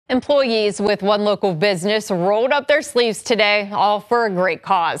Employees with one local business rolled up their sleeves today, all for a great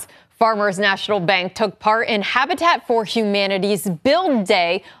cause. Farmers National Bank took part in Habitat for Humanity's Build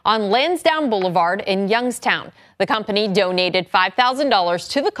Day on Lansdowne Boulevard in Youngstown. The company donated $5,000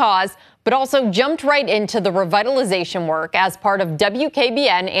 to the cause, but also jumped right into the revitalization work as part of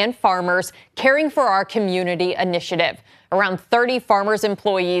WKBN and Farmers Caring for Our Community initiative. Around 30 Farmers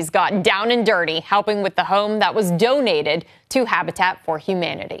employees got down and dirty, helping with the home that was donated to Habitat for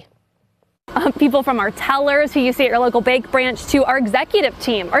Humanity. People from our tellers who you see at your local bank branch to our executive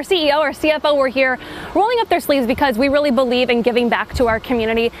team, our CEO, our CFO, were here rolling up their sleeves because we really believe in giving back to our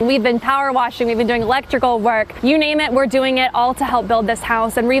community. We've been power washing, we've been doing electrical work, you name it, we're doing it all to help build this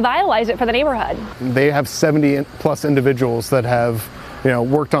house and revitalize it for the neighborhood. They have 70 plus individuals that have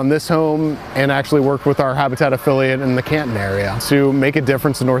worked on this home and actually worked with our Habitat affiliate in the Canton area to make a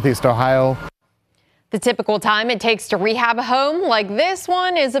difference in Northeast Ohio. The typical time it takes to rehab a home like this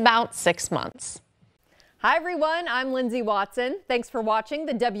one is about 6 months. Hi everyone, I'm Lindsay Watson. Thanks for watching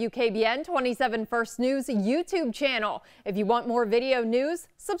the WKBN 27 First News YouTube channel. If you want more video news,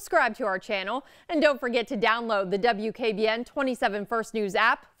 subscribe to our channel and don't forget to download the WKBN 27 First News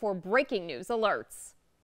app for breaking news alerts.